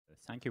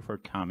Thank you for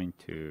coming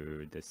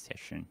to this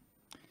session.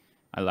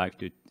 I'd like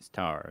to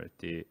start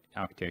the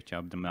architecture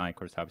of the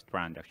Microservice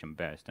Transaction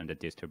based on the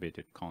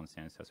distributed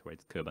consensus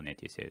with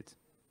Kubernetes.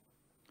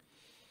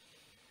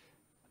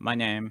 My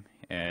name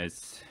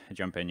is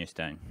Jumpei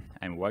Nishitani.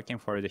 I'm working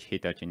for the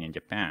Hitachi in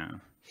Japan.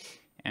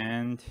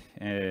 And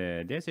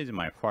this is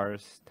my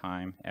first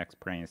time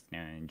experience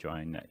in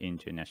joining an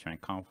international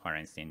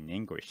conference in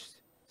English.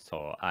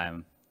 So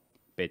I'm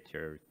a bit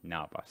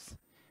nervous,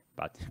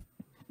 but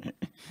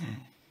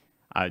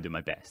I'll do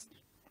my best.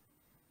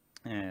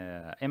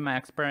 In my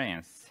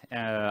experience,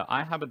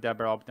 I have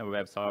developed a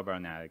web server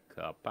like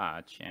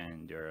Apache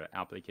and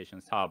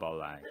application server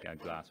like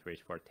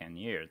Glassfish for 10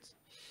 years.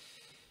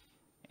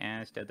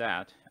 And after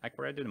that, I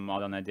created a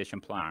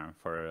modernization plan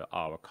for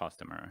our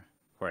customer.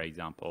 For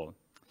example,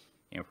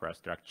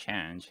 infrastructure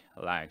change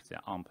like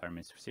the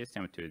on-premise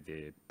system to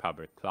the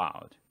public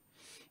cloud.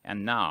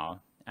 And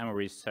now I'm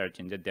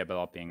researching the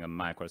developing a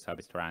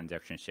microservice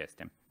transaction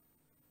system.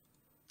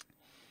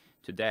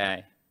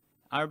 Today,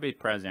 I'll be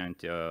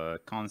present a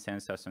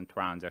consensus and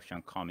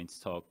transaction committee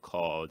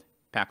so-called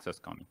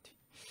Paxos committee.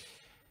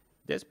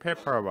 This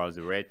paper was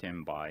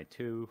written by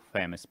two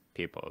famous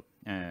people.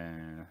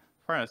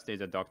 First is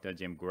Dr.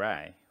 Jim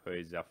Gray, who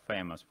is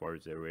famous for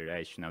the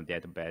relational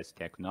database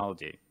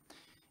technology.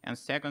 And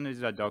second is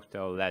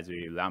Dr.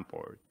 Leslie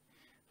Lamport,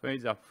 who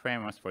is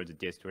famous for the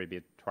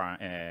distributed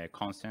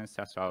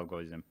consensus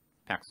algorithm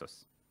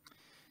Paxos.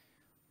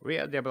 We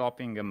are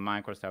developing a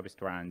microservice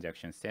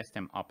transaction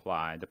system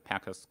applied the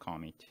Paxos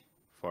commit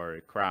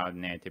for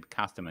cloud-native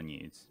customer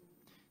needs.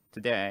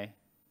 Today,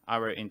 I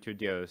will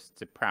introduce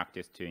the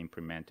practice to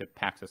implement the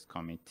Paxos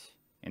commit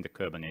in the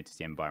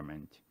Kubernetes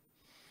environment.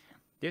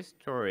 This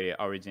story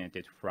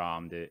originated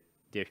from the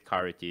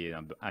difficulty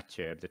of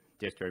achieving the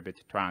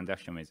distributed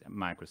transaction with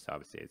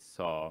microservices.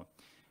 So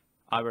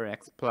I will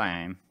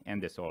explain in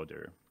this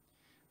order.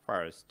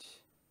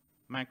 First,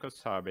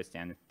 microservice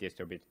and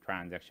distributed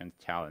transaction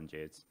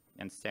challenges.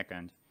 And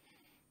second,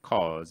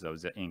 cause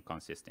of the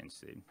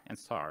inconsistency. And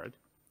third,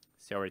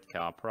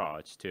 theoretical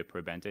approach to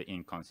prevent the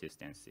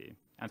inconsistency.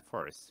 And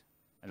fourth,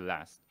 and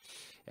last,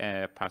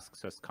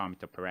 Paxos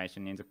commit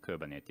operation in the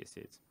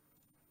Kubernetes.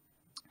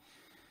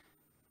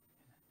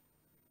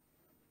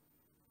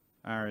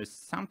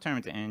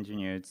 Sometimes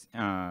engineers,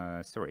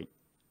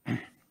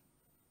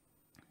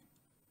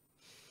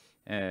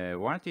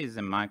 what is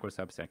a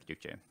microservice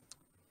architecture?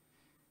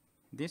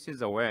 This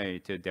is a way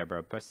to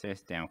develop a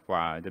system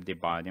where the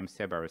dividing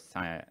several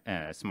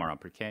small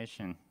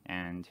applications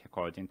and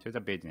according to the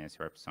business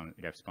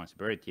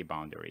responsibility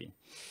boundary.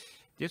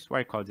 This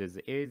way causes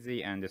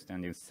easy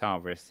understanding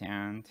service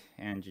and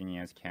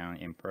engineers can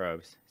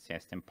improve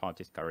system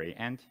politically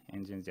and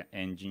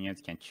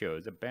engineers can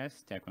choose the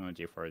best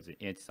technology for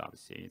each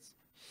services.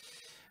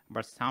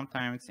 But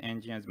sometimes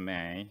engineers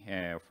may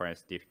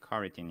face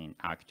difficulty in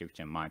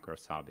architecture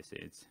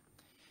microservices,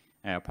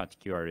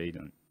 particularly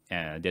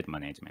data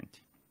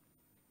management.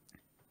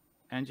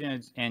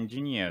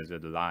 Engineers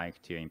would like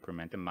to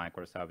implement a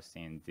microservice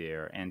in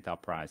their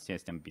enterprise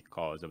system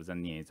because of the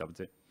needs of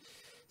the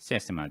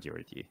system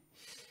agility.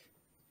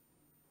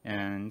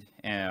 And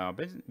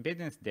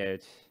business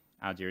data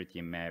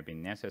agility may be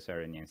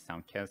necessary in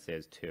some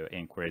cases to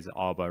increase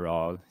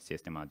overall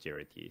system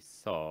agility.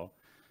 So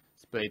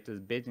split the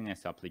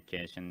business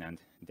application and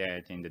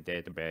data in the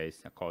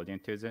database according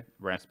to the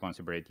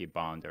responsibility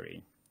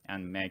boundary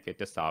and make it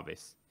a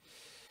service.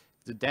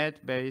 The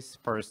database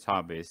per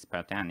service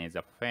pattern is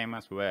a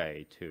famous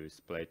way to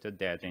split the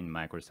data in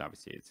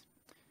microservices.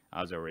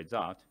 As a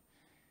result,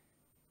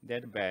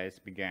 database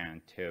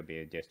began to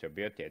be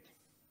distributed.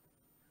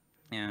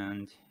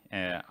 And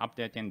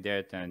updating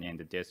data in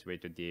the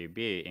distributed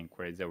DB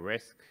increases the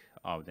risk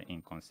of the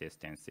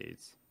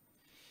inconsistencies.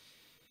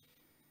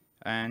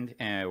 And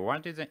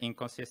what is the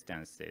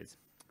inconsistencies?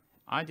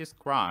 I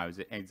describe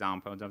the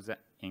examples of the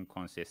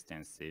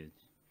inconsistencies.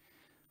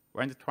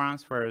 When the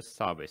transfer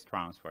service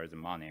transfers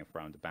money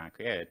from the bank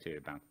A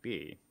to bank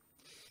B,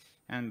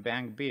 and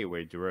bank B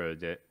withdraws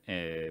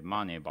the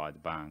money by the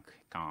bank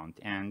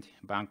account, and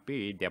bank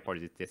B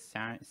deposits the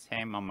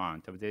same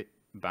amount of the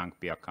bank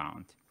B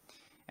account.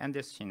 In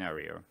this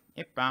scenario,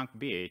 if bank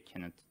B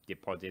cannot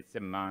deposit the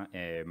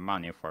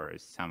money for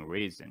some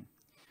reason,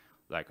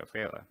 like a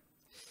failure,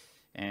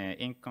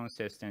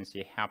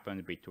 inconsistency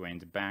happens between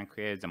the bank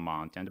A's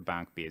amount and the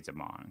bank B's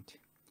amount.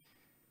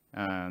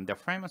 The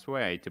famous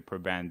way to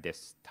prevent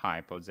this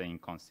type of the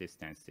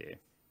inconsistency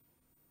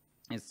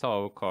is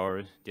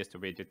so-called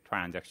distributed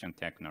transaction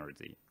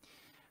technology.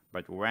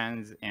 But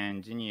when the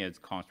engineers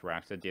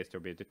construct a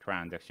distributed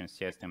transaction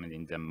system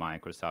in the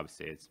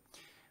microservices,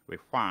 we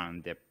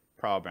found the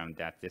problem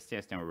that the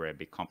system will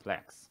be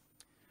complex.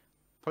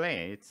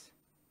 Please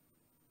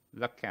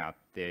look at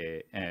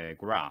the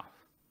graph.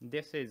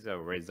 This is a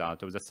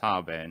result of the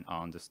survey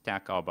on the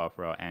Stack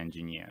Overflow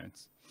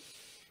engineers.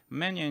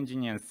 Many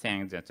engineers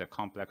think that the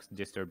complex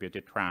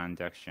distributed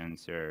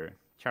transactions are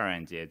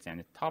challenges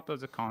and top of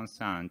the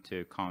concern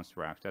to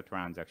construct a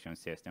transaction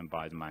system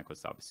by the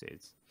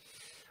microservices.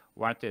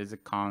 What is a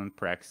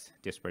complex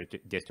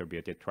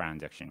distributed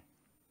transaction?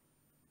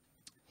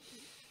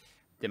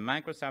 The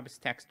microservice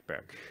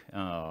textbook,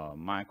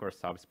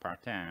 Microservice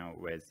pattern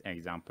with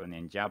example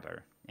in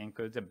Java,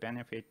 includes the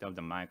benefit of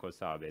the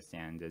microservice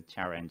and the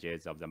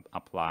challenges of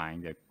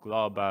applying the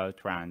global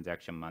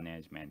transaction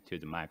management to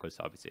the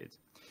microservices.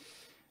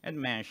 It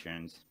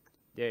mentions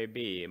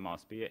DB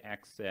must be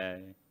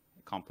XA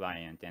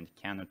compliant and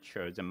cannot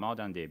choose the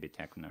modern DB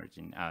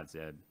technology as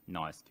a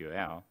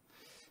NoSQL.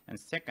 And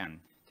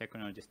second,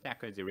 technology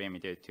stack is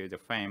limited to the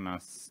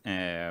famous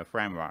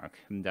framework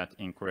that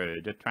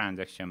include the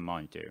transaction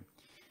monitor,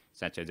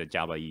 such as the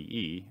Java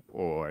EE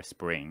or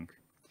Spring.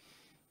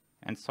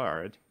 And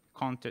third,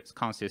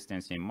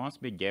 consistency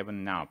must be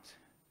given up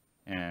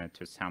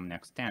to some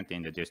extent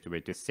in the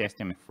distributed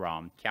system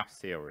from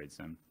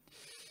capitalism.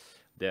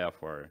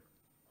 Therefore,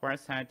 while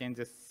citing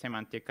the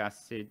semantic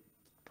acid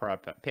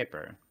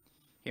paper,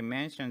 he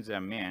mentions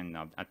the mean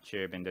of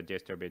achieving the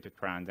distributed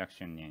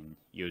transaction in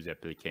user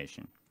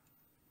application.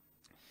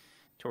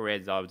 To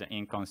resolve the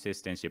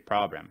inconsistency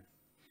problem,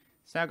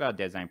 Saga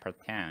Design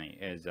pattern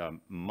is the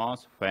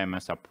most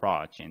famous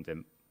approach in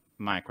the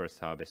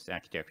microservice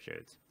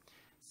architectures.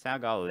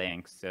 Saga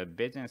links the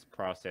business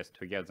process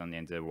together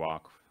in the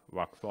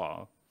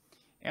workflow.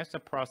 If the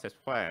process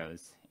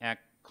fails, a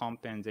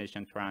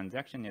compensation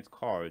transaction is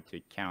called to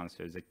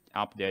cancel the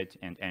update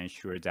and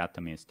ensure the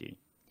atomicity.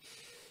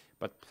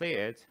 But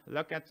please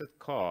look at the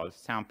code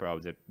sample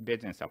of the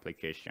business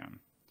application,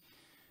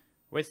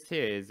 which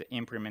is the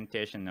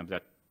implementation of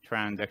the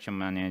transaction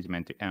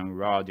management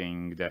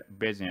eroding the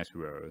business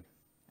rule.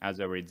 As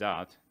a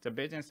result, the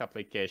business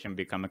application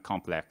becomes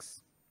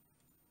complex.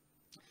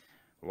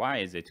 Why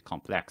is it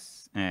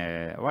complex?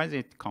 Why is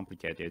it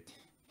complicated?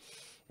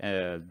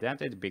 That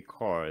is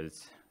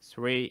because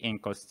three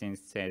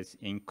inconsistencies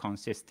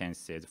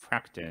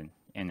factored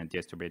in a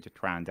distributed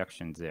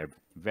transactions are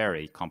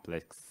very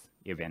complex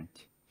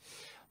event.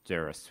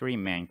 There are three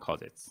main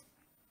causes.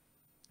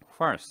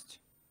 First,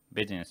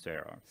 business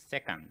error.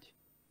 Second,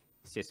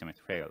 system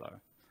failure.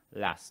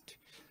 Last,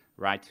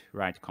 right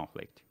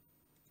conflict.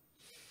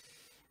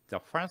 The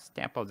first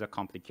step of the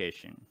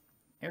complication.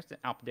 If the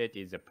update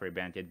is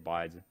prevented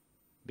by the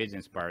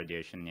business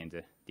validation in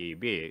the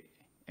DB,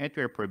 it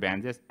will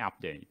prevent this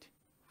update.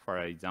 For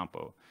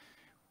example,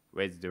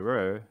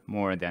 withdraw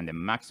more than the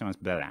maximum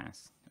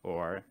balance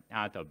or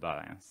out of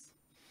balance.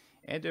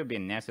 It will be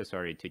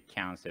necessary to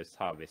cancel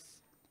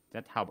service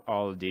that have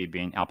already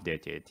been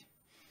updated.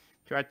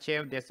 To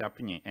achieve this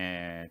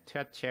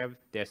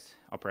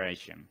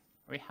operation,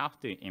 we have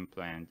to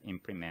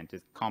implement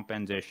this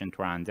compensation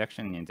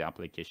transaction in the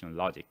application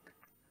logic.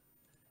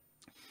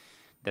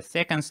 The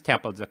second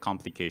step of the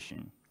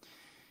complication.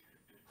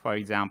 For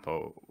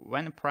example,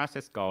 when the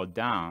process goes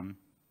down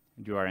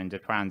during the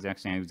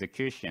transaction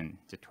execution,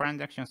 the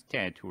transaction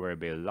state will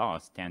be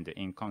lost and the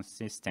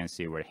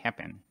inconsistency will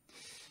happen.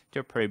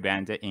 To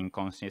prevent the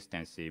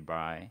inconsistency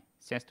by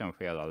system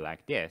failure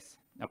like this,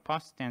 a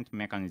persistent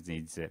mechanism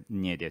is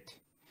needed.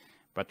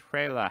 But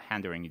failure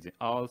handling is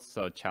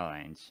also a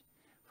challenge.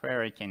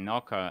 Failure can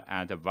occur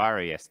at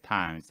various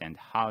times, and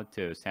how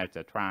to set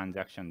the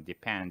transaction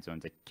depends on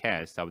the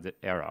case of the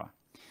error.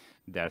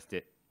 Thus,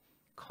 the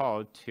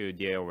code to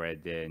deal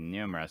with the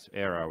numerous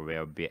errors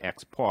will be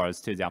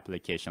exposed to the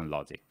application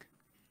logic.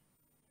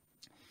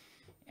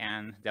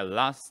 And the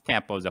last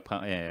step of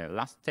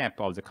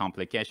the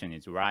complication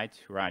is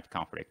right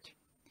conflict.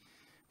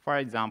 For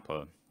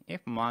example,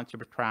 if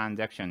multiple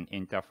transactions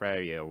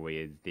interfere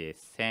with the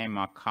same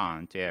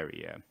account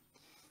area,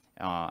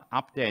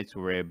 updates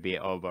will be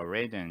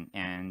overridden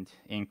and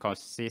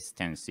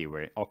inconsistency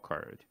will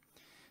occur.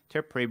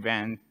 To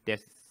prevent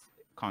this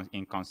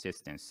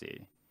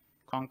inconsistency,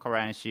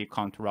 concurrency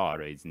control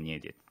is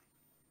needed.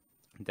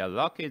 The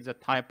lock is the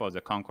type of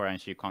the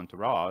concurrency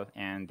control,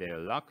 and the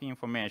lock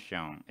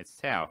information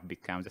itself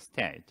becomes a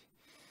state.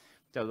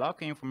 The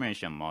lock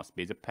information must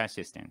be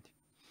persistent.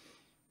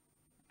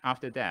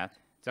 After that,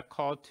 the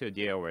code to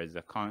deal with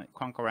the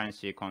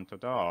concurrency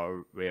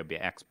control will be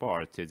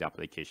exported to the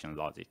application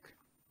logic.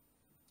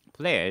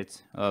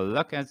 Please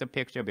look at the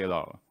picture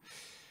below.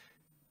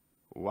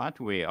 What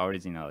we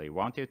originally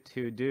wanted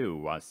to do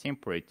was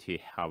simply to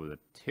have the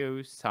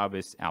two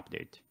service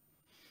update.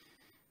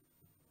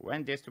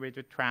 When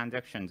distributed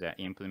transactions are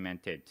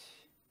implemented,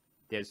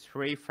 these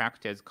three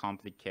factors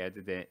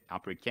complicate the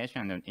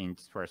application of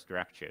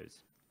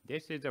infrastructures.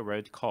 This is the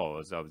root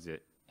cause of the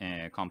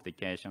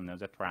complication of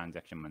the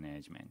transaction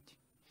management.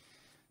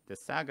 The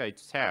Saga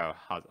itself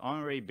has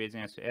only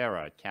business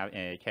error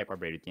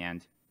capability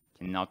and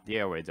cannot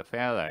deal with the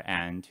failure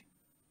and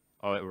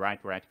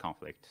right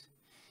conflicts.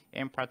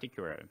 In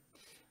particular,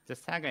 the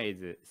Saga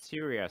is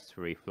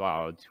seriously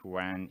flawed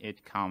when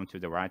it comes to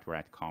the right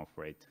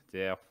conflict.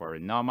 Therefore,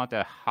 no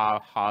matter how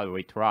hard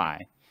we try,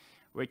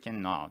 we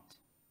cannot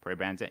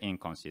prevent the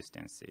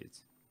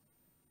inconsistencies.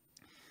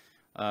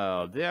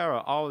 There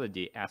are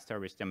already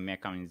established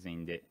mechanisms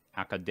in the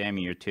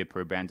academia to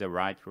prevent the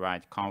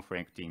right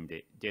conflict in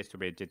the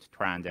distributed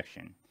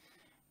transaction.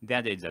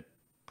 That is a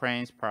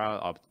principle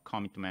of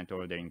commitment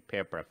ordering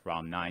paper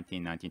from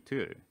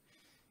 1992.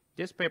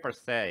 This paper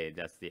says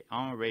that the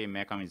only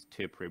mechanism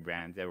to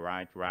prevent the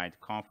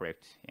write-write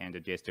conflict in the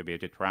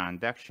distributed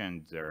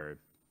transactions are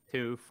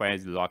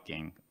two-phase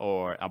locking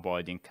or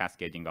avoiding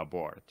cascading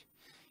abort.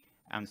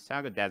 And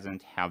Saga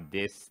doesn't have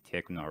this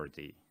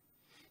technology.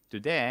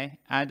 Today,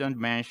 I don't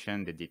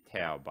mention the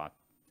detail, but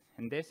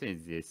this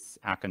is this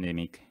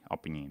academic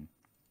opinion.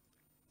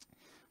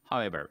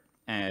 However,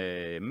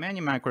 many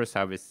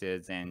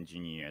microservices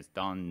engineers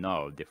don't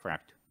know the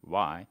fact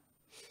why.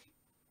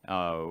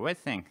 We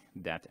think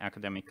that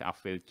academic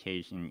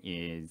application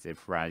is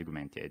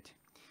fragmented.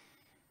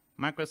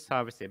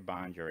 Microservice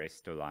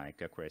boundaries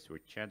like Chris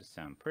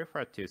Richardson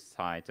prefer to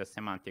cite a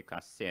semantic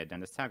acid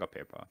and the Saga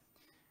paper.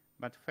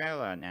 But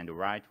failure and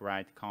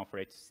write-write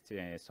conflict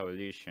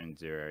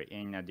solutions are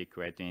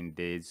inadequate in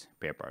these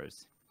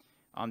papers.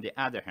 On the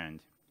other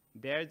hand,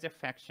 there is a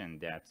faction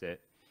that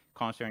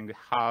concerning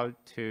how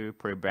to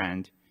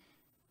prevent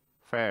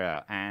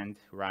failure and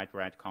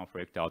write-write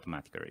conflict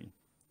automatically.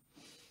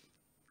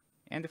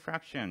 In the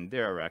fraction,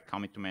 there are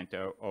commitment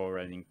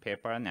ordering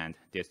paper and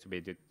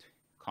distributed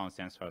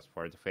consensus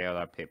for the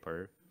failure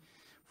paper.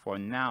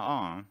 From now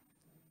on,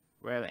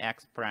 we'll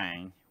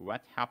explain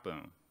what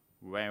happened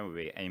when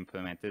we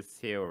implemented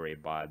theory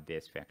by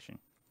this faction.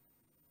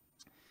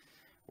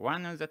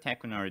 One of the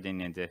technology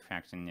in this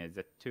faction is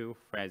the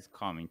two-phase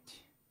commit,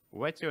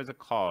 which was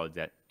called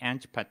the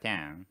edge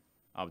pattern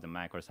of the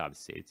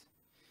microservices.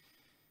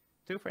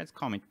 Two-phase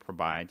commit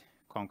provide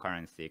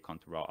concurrency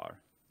control.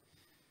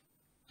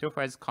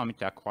 Two-phase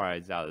commit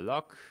acquires a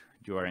lock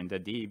during the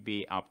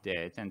DB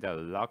update and the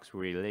lock's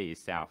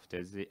release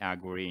after the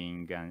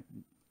agreeing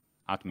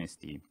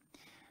atonicity.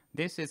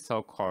 This is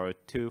so-called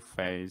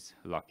two-phase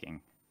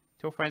locking.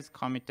 Two-phase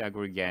commit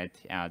aggregate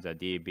as a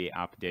DB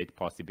update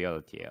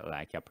possibility,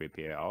 like a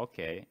prepare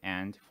OK,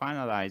 and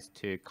finalize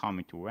to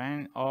commit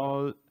when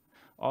all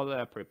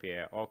are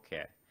prepare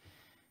OK.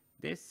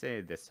 This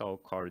is the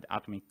so-called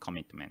atomic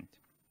commitment.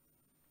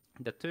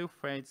 The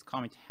two-phase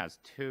commit has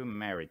two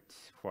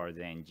merits for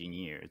the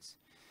engineers.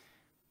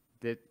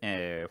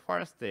 The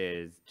first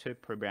is to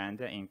prevent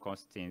the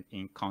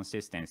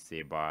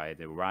inconsistency by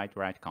the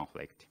write-write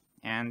conflict,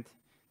 and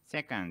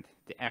second,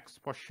 the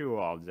exposure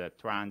of the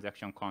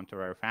transaction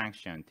controller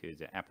function to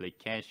the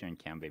application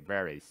can be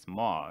very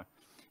small,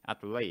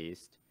 at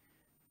least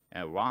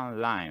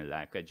one line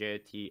like a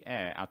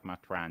JTA at my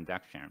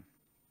transaction.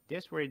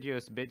 This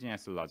reduces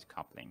business logic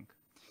coupling.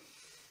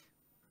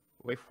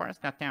 We first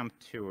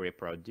attempt to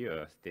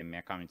reproduce the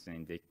mechanism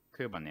in the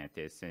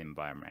Kubernetes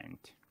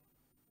environment.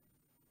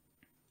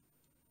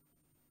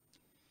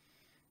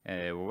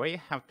 We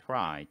have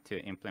tried to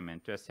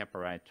implement a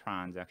separate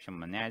transaction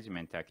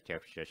management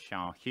architecture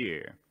shown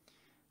here.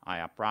 I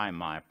apply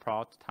my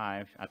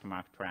prototype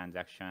atomic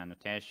transaction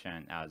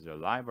annotation as a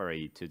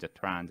library to the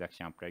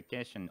transaction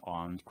application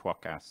on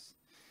Quarkus.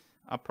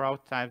 A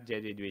prototype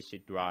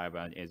JDBC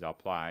driver is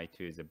applied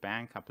to the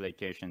bank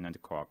application on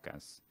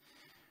Quarkus.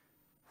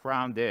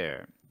 From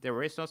there, the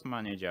resource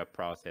manager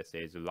process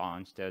is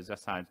launched as a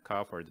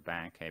sidecar for the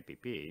bank app,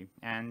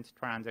 and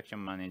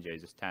transaction manager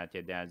is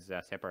started as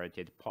a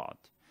separated pod.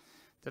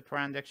 The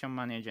transaction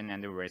manager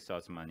and the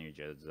resource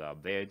managers are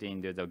built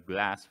into the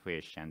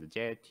Glassfish, and the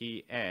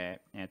JTA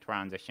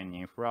transaction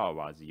inflow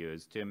was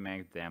used to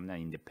make them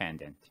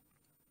independent.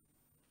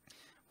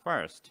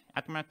 First,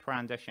 Atomic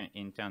Transaction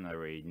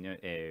internally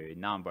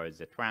numbers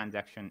the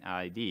transaction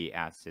ID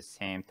at the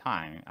same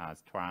time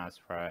as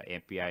transfer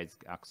API is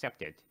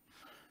accepted.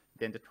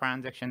 Then the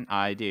transaction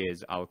ID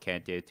is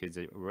allocated to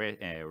the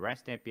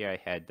REST API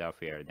header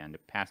field and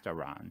passed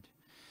around.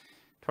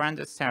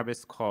 Transit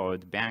service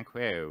called bank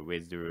A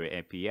withdraw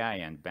API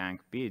and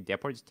bank B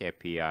deposit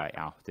API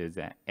after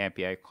the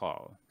API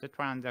call. The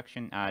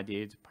transaction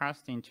ID is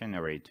passed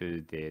internally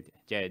to the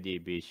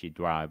JDBC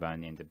driver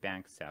in the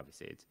bank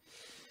services.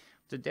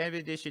 The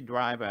JDBC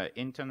driver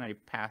internally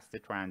passes the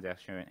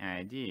transaction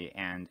ID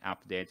and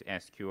updates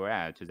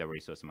SQL to the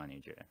resource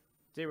manager.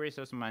 The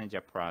resource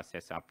manager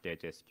process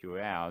updates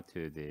SQL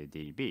to the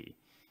DB.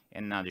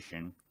 In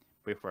addition,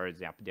 before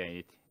the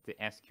update, the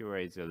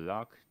SQL is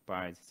locked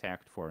by the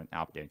select for an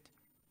update.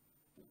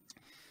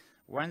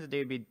 When the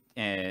DB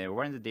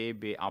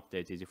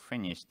update is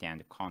finished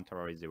and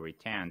control is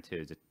returned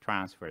to the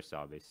transfer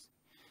service,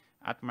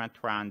 Atomic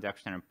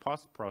Transaction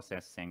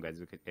post-processing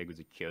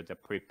executes a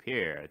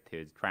prepare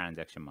to the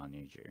transaction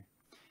manager.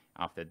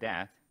 After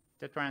that,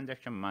 the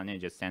transaction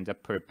manager sends a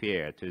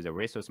prepare to the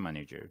resource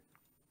manager.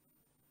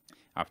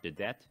 After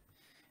that,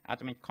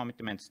 Atomic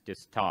commitments to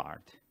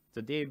start.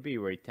 The DB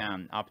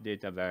return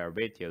update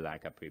availability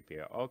like a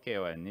prepare OK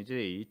or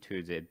NG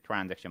to the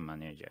transaction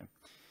manager.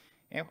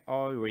 If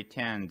all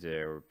returns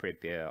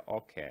prepare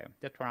OK,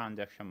 the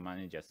transaction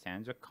manager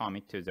sends a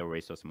commit to the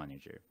resource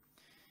manager.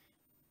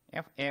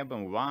 If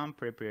even one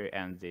prepare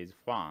ends is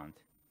found,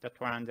 the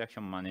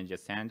transaction manager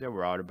sends a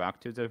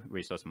rollback to the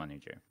resource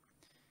manager.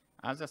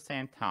 At the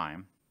same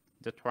time,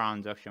 the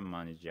transaction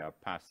manager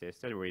passes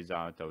the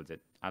result of the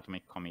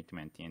atomic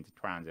commitment in the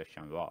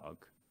transaction log.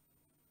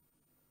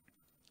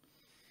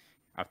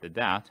 After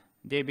that,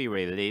 DB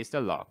released a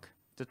lock.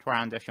 The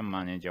transaction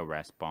manager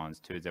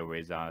responds to the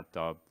result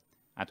of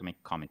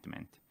atomic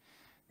commitment.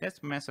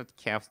 This method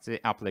keeps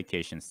the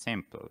application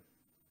simple.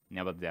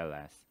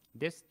 Nevertheless,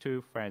 this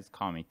two-phase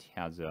commit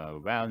has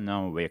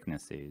well-known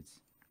weaknesses.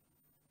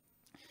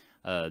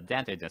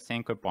 That is the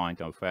single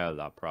point of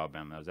failure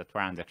problem of the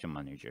transaction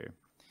manager.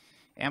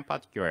 In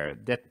particular,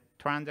 the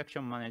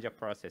transaction manager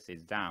process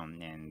is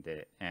down in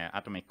the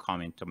atomic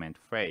commitment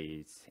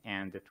phase,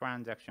 and the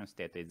transaction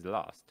state is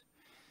lost.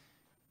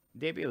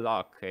 DB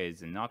lock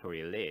is not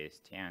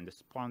released, and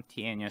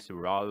spontaneous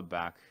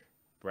rollback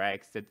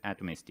breaks the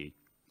atomicity.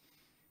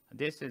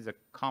 This is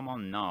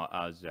commonly known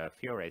as a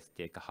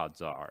heuristic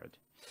hazard.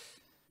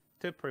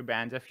 To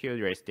prevent the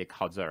heuristic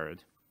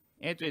hazard,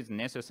 it is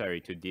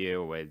necessary to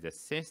deal with the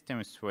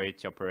system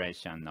switch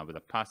operation of the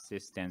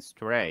persistent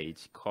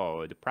stage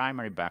called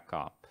primary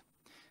backup.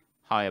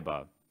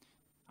 However,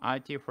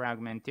 IT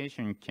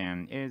fragmentation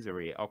can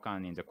easily occur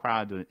in the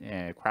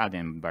cloud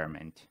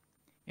environment.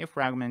 If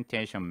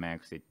fragmentation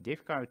makes it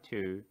difficult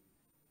to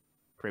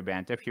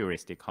prevent a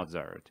heuristic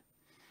hazard,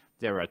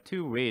 there are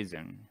two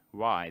reasons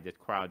why the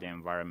cloud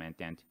environment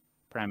and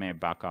primary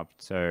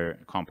backups are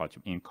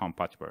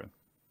incompatible.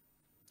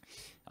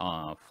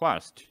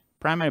 First,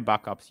 primary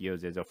backups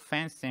uses a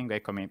fencing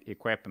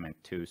equipment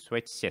to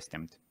switch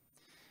systems,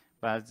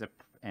 but the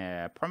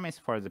premise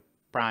for the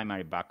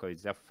primary backup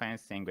is the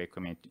fencing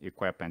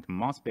equipment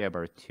must be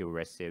able to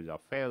receive the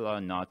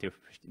failure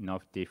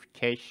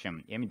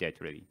notification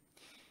immediately.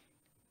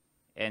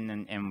 In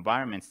an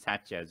environment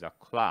such as a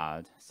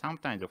cloud,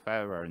 sometimes the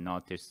failure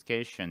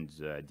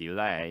notifications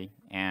delay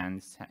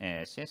and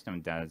a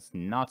system does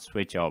not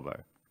switch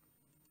over.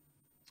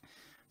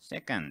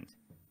 Second,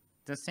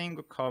 the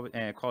single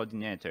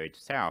coordinator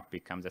itself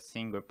becomes a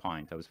single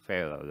point of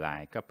failure,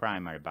 like a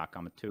primary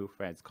backup,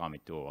 two-phase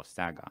commit, or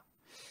Saga.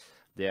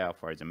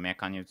 Therefore, the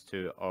mechanism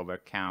to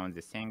overcome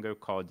the single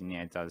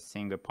coordinator as a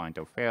single point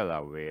of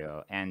failure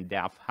will end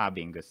up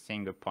having a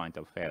single point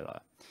of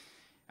failure.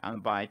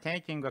 And by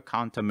taking a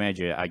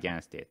countermeasure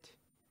against it,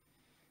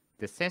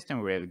 the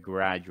system will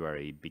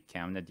gradually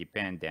become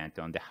dependent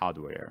on the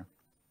hardware.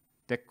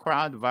 The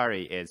cloud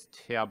value is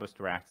to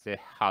abstract the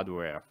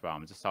hardware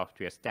from the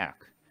software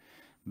stack.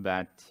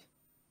 But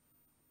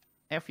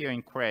if you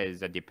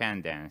increase the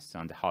dependence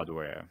on the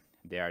hardware,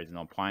 there is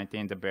no point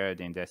in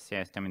building the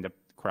system in the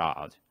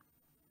cloud.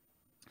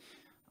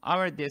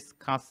 I will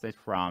discuss it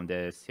from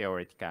the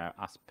theoretical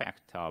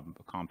aspect of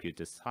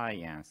computer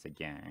science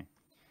again.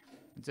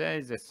 There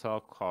is a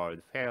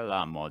so-called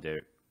failure model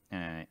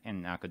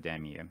in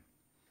academia.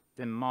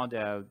 The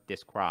model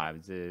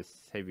describes the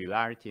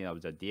severity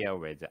of the deal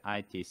with the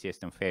IT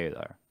system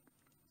failure.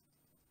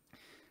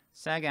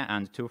 Saga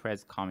and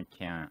two-phase commit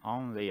can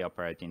only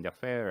operate in the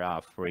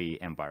failure-free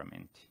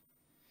environment.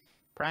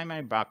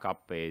 Primary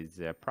backup is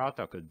a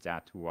protocol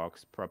that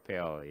works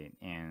properly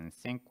in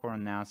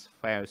synchronous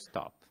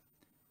fail-stop.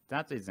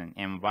 That is an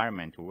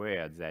environment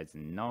where there is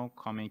no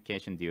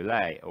communication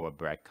delay or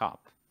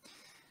breakup.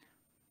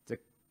 The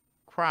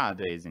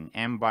cloud is an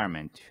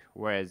environment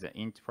where the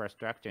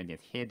infrastructure is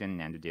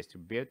hidden and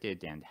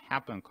distributed and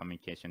happen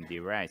communication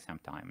delay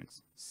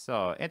sometimes.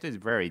 So it is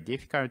very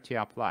difficult to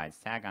apply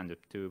Saga and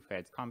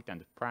two-phase commit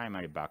and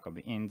primary backup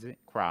in the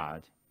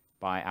cloud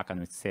by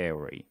academic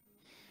theory.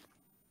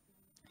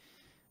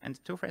 And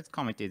two-phase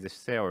commit is a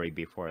theory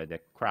before the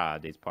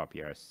cloud is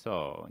popular,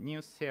 so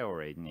new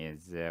theory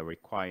is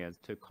required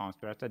to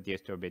construct a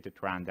distributed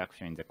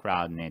transaction in the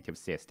cloud-native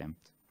system.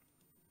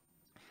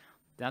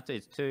 That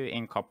is to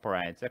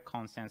incorporate the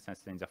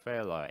consensus in the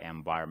failure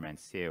environment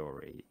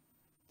theory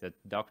that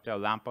Dr.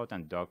 Lamport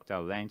and Dr.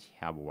 Lynch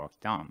have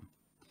worked on.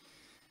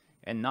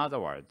 In other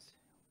words,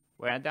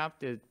 we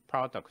adopted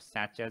protocols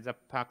such as a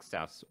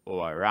Paxos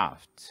or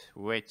Raft,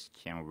 which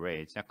can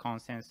reach a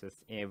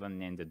consensus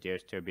even in the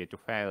distributed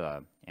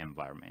failure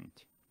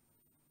environment.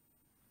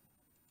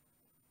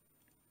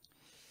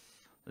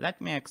 Let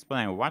me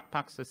explain what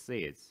Paxos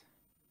is.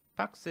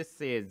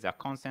 Paxos is a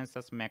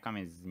consensus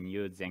mechanism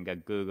using a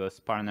Google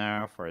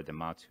Spanner for the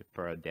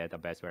multiple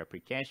database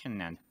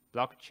replication and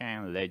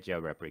blockchain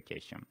ledger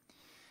replication.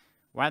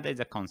 What is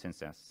a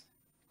consensus?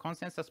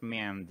 Consensus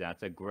means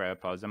that a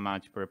group of the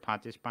multiple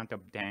participants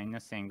obtain a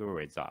single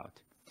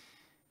result.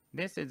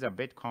 This is a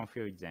bit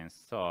confusing,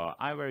 so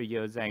I will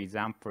use an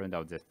example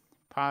of the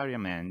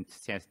parliament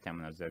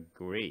system of the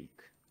Greek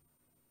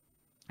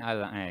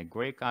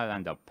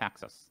island of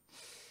Paxos.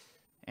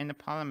 In the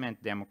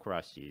parliament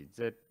democracy,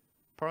 the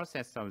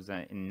process of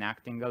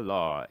enacting a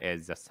law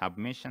is the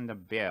submission of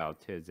the bill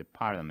to the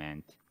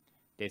parliament,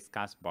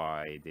 discussed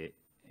by the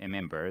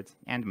members,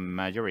 and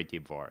majority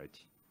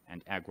vote,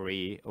 and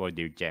agree or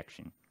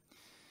rejection.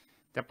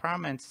 The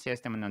parliament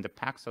system on the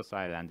Paxos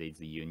Island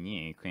is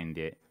unique in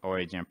the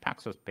original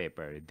Paxos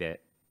paper, the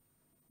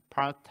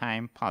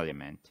part-time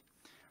parliament.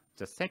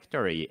 The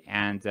secretary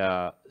and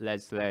the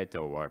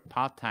legislator were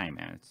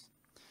part-timers.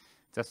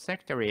 The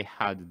secretary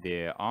had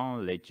their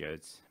own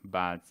ledgers,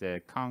 but the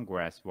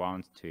Congress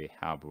wants to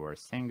have a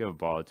single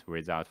vote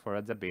result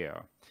for the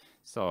bill.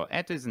 So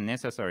it is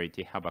necessary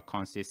to have a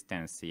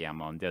consistency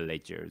among the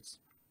ledgers.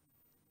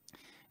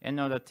 In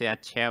order to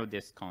achieve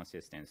this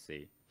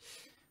consistency,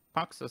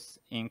 Paxos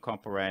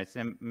incorporates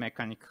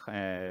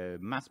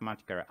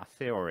mathematical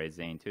theories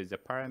into the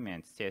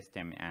parliament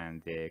system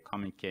and the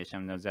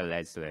communication of the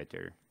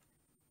legislator.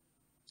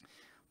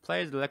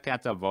 Please look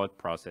at the vote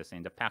process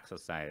in the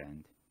Paxos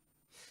island.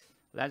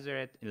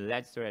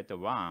 Legislator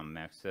 1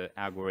 makes an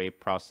agree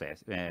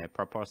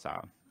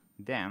proposal.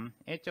 Then,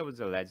 each of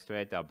the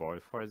legislators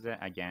vote for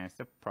the against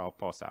the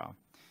proposal.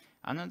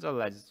 Another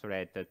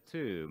legislator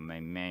 2 may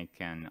make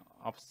an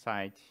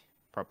opposite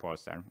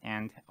proposal,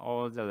 and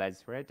all the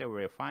legislators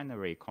will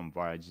finally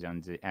converge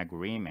on the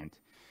agreement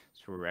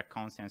through a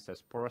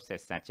consensus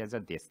process such as a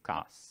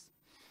discuss.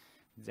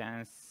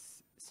 Then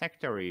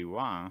Secretary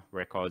 1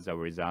 records the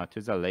result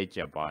to the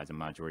ledger by the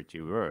majority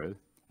rule,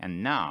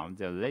 and now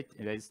the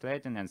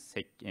legislator and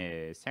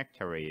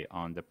secretary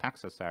on the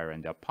Paxos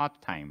island are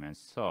part-timers,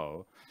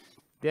 so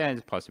there is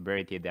a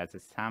possibility that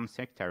some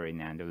secretary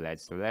and the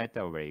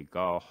legislator will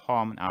go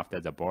home after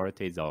the vote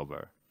is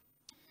over.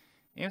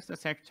 If the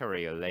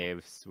secretary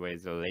leaves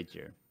with the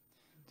ledger,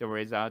 the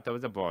result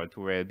of the vote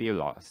will be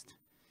lost.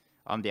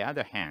 On the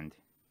other hand,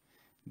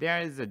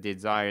 there is a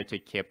desire to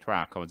keep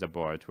track of the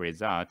vote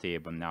result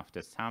even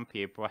after some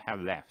people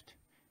have left.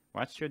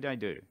 What should I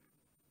do?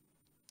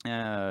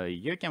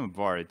 You can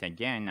vote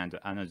again, and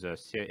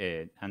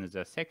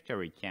another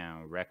secretary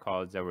can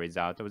record the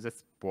result of the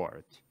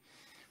vote.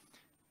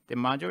 The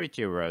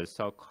majority rule,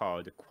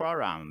 so-called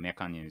quorum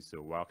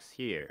mechanism, works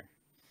here.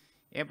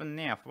 Even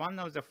if one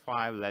of the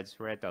 5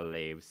 legislators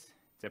leaves,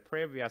 the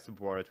previous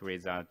vote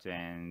result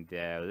and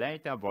the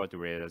later vote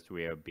results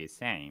will be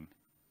same.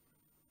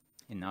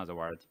 In other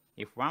words,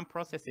 if one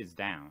process is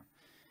down,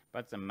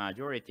 but the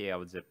majority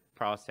of the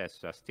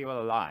processes are still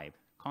alive,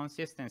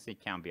 consistency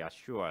can be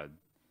assured.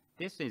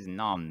 This is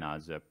known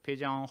as the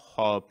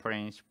pigeonhole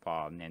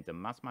principle in the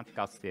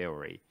mathematical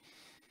theory.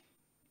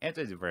 It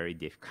is very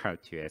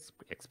difficult to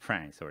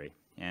explain, sorry.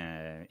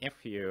 If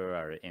you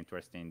are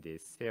interested in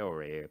this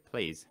theory,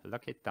 please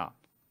look it up.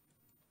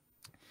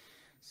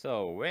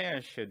 So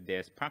where should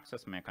this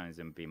Paxos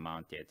mechanism be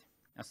mounted?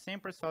 A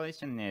simple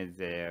solution is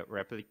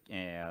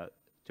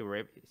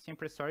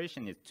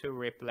to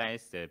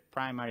replace the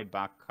primary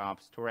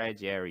backup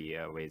storage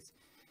area with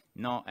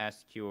no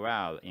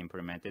SQL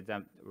implemented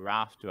and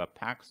route to a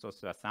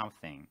Paxos or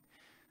something.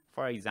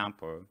 For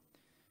example,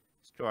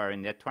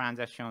 storing the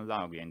transaction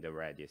log in the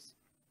Redis.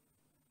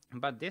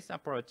 But this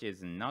approach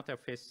is not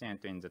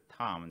efficient in the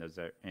terms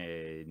of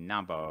the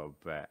number of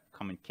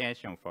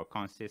communication for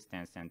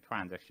consistency and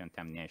transaction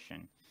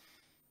termination.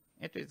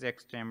 It is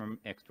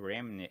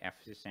extremely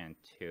efficient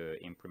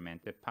to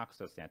implement the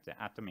Paxos as an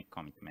atomic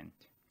commitment.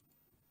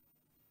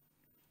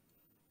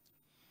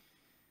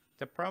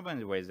 The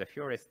problem with the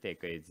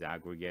heuristic is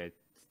aggregate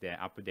the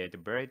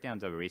updatability of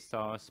the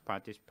resource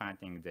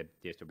participating in the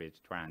distributed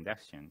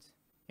transactions.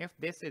 If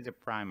this is a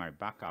primary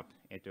backup,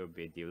 it will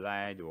be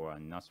delayed or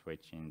not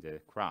switched in the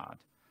cloud.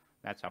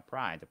 Let's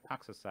apply the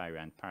Paxos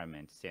island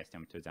parliament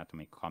system to the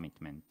atomic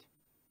commitment.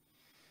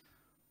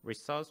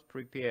 Resource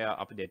prepare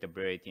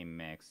updatability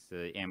makes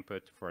the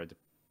input for the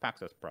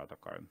Paxos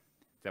protocol.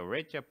 The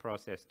ledger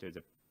process to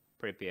the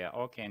prepare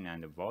OK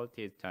and the vote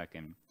is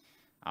taken.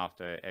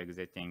 After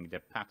exiting the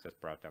Paxos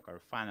protocol,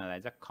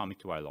 finalize a commit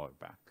to a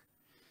rollback.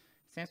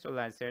 Since the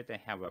legislator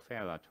have a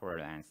failure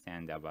tolerance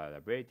and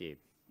availability,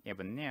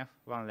 even if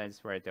one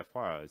legislator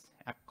fails,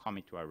 a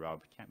commit to a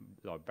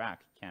rollback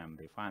can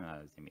be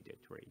finalized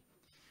immediately.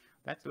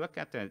 Let's look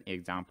at an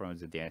example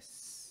of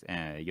this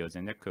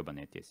using the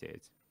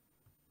Kubernetes.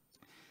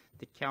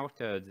 The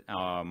characters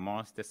are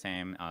most the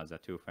same as a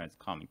two-phase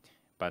commit,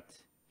 but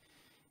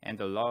in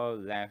the lower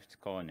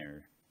left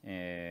corner,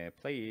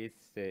 please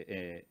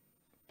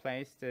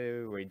place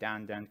the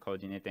redundant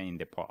coordinator in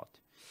the pod.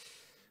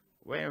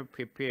 We'll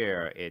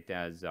prepare it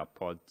as a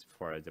pod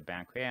for the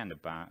bank A and a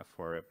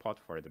pod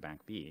for the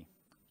bank B.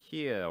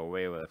 Here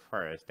we will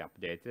first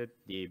update the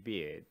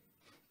DB.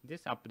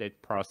 This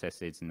update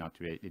process is not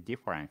really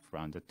different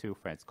from the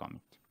two-phase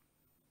commit.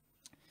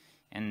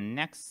 And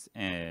next,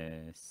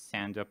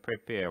 send a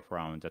prepare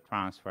from the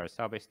transfer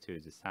service to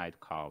the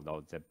sidecar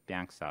of the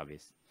bank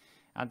service.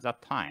 At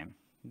that time,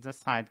 the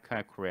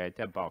sidecar creates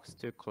a box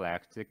to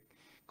collect the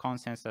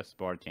consensus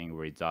voting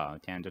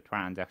result and the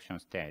transaction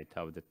state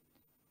of the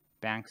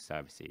bank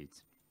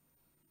services.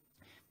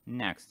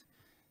 Next,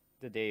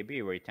 the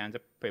DB returns a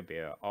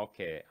prepare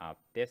OK at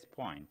this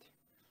point.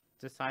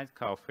 The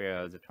sidecar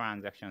fills the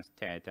transaction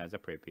state as a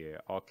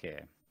prepare OK.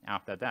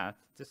 After that,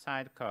 the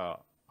sidecar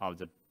of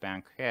the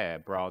bank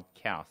here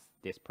broadcasts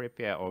this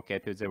prepare OK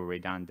to the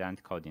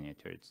redundant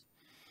coordinators.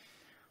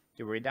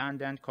 The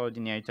redundant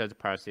coordinators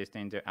persist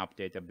in the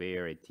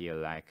updatability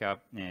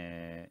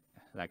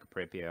like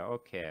prepare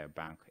OK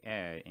bank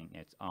A in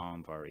its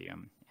own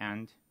volume,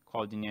 and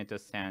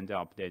coordinators send the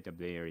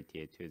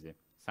updatability to the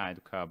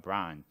sidecar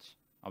branch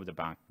of the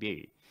bank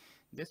B.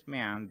 This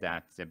means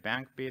that the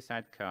bank B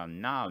sidecar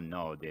now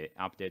know the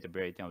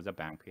updatability of the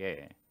bank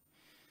A.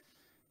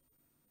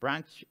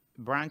 Branch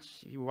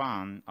branch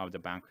 1 of the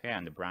bank A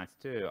and branch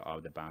 2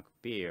 of the bank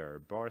B are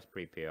both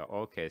prepared.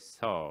 Okay,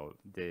 so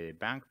the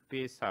bank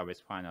B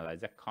service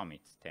finalizes the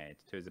commit state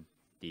to the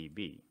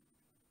DB.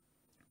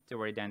 The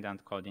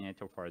redundant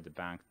coordinator for the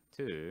bank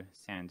 2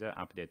 sends the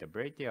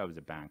updatability of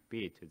the bank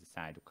B to the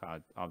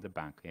sidecar of the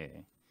bank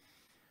A.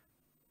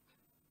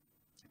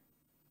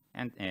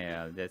 And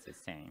that's the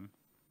same.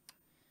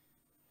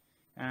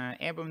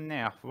 Even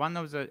if one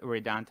of the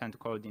redundant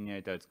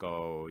coordinators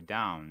go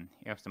down,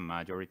 if the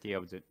majority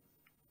of the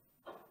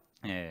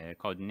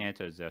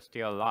coordinators are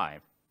still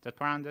alive, the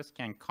transaction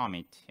can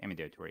commit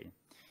immediately.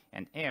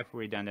 And if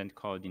redundant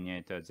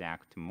coordinators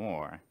act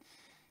more,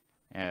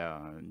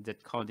 the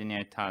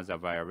coordinator's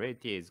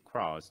availability is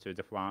close to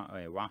the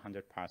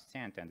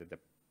 100%, and the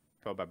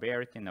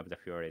probability of the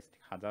heuristic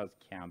hazards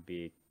can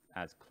be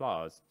as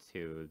close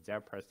to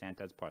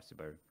 0% as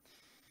possible.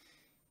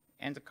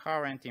 In the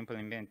current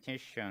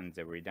implementation,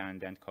 the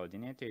redundant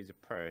coordinator is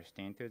pushed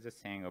into the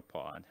single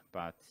pod,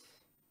 but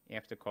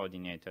if the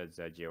coordinators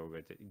are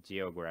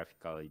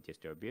geographically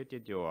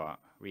distributed or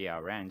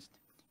rearranged,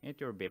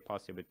 it will be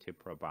possible to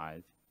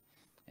provide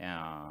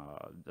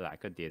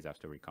like a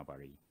disaster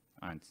recovery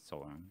and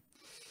so on.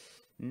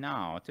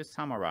 Now, to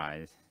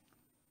summarize,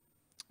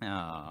 there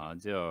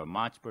are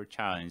multiple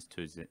challenges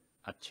to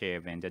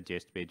achieve in the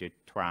distributed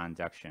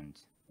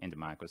transactions in the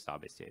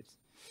microservices.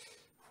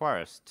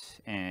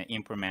 First,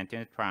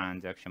 implementing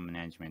transaction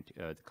management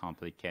would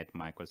complicate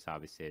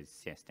microservices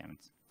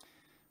systems.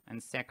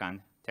 And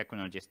second,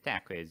 technology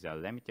stack is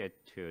limited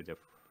to the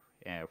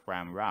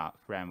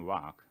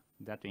framework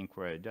that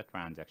include the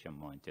transaction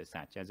monitors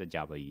such as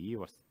Java EE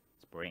or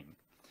Spring.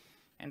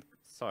 And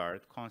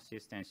third,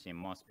 consistency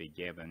must be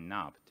given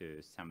up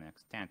to some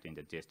extent in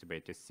the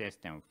distributed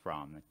system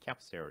from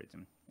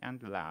capitalism.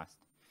 And last,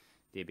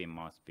 DB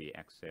must be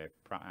XA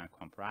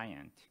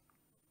compliant.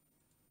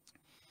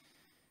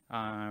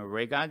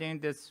 Regarding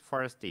this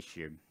first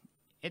issue,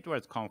 it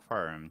was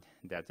confirmed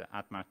that the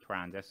Atma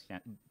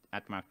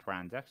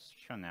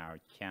transactional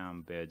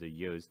can be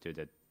used to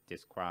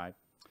describe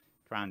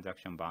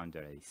transaction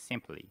boundaries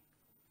simply.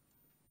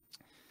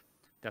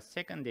 The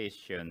second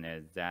issue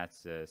is that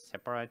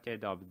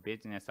separated of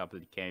business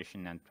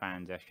application and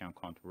transaction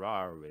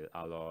control will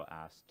allow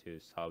us to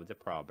solve the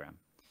problem.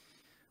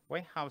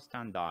 We have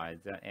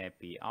standardized the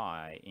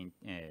API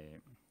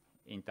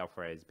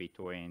interface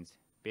between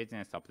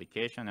business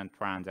application and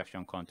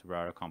transaction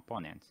control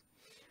components.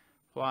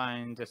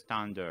 Following the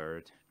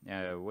standard,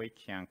 we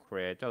can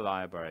create a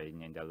library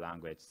in the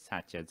language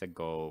such as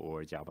Go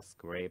or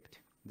JavaScript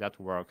that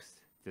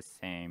works the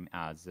same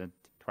as the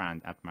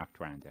Atma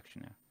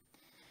transactional.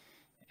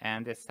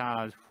 And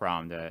aside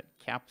from the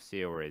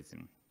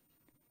capitalism,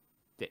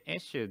 the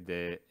issue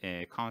the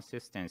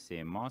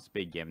consistency must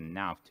be given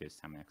up to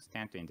some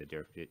extent in the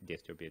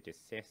distributed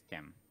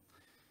system,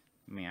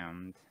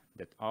 and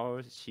that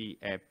all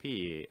CAP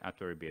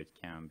attributes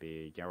can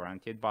be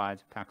guaranteed by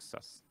the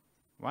Paxos.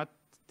 What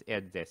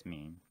does this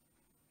mean?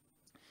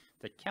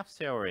 The cap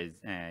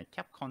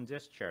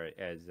conjecture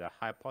is a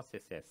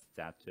hypothesis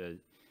that the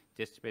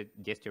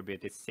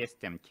distributed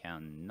system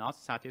cannot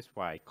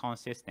satisfy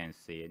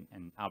consistency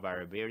and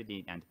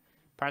availability and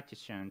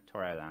partition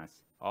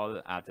tolerance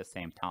all at the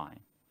same time.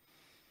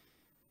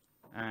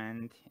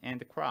 And in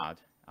the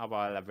cloud,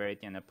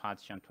 availability and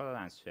partition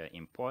tolerance are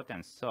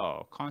important,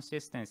 so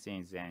consistency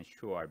is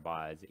ensured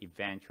by the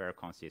eventual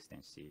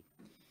consistency.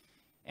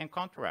 In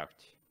contrast,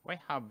 we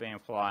have been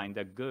following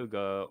the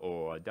Google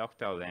or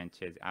Dr.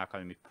 Lynch's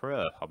academic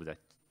proof of the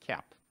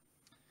cap.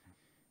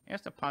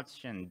 If the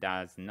partition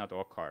does not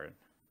occur,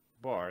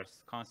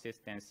 both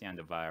consistency and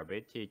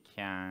availability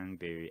can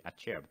be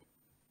achieved.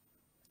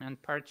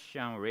 And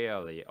partition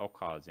rarely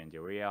occurs in the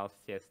real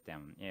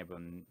system,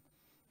 even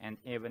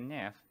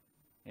if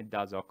it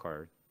does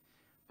occur.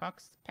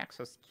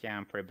 Paxos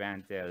can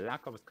prevent the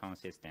lack of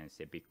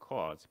consistency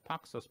because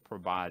Paxos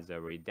provides a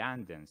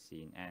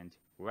redundancy and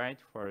wait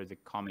for the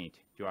commit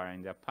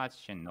during the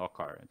partition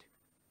occurred.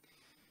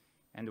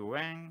 And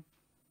when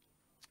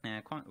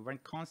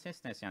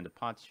consistency and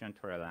partition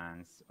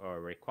tolerance are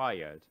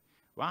required,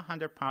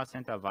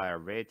 100%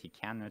 availability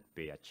cannot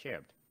be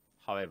achieved.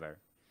 However,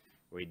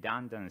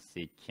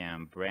 redundancy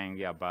can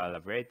bring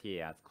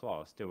availability as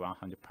close to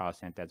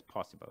 100% as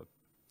possible.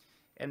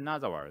 In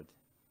other words,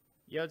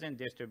 using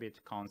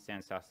distributed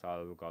consensus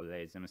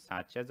algorithms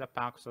such as a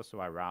Paxos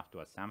or Raft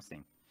or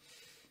something,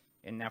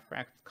 in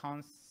effect,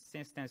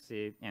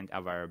 consistency and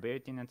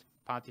availability and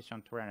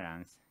partition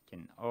tolerance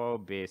can all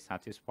be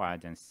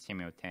satisfied and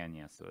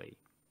simultaneously.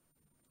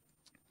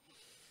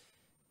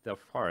 The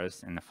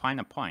first and the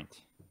final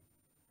point,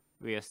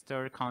 we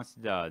still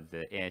consider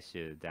the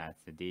issue that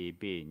the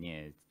DB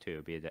needs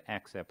to be the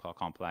XAP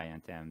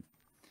compliant and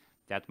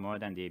that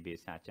modern DB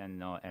such as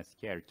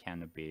NoSQL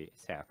can be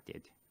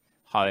selected.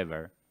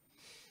 However,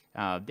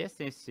 this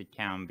issue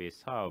can be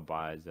solved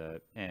by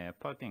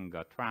putting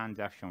a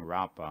transaction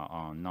wrapper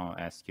on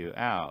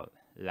NoSQL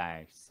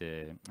like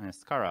the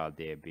Scala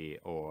DB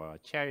or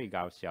Cherry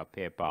Garcia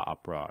paper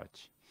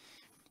approach.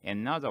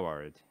 In other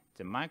words,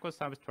 the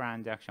microservice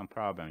transaction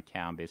problem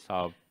can be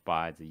solved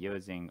by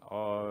using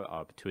all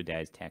of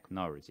today's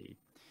technology.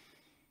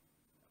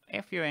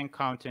 If you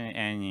encounter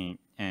any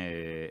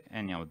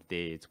of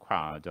these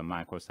cloud or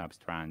microservice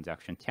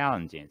transaction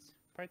challenges,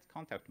 please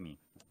contact me.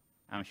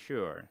 I'm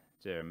sure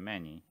there are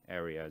many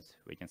areas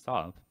we can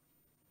solve.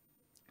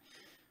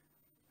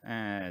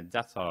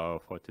 That's all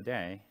for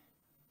today.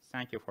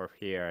 Thank you for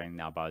hearing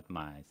about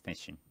my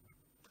session.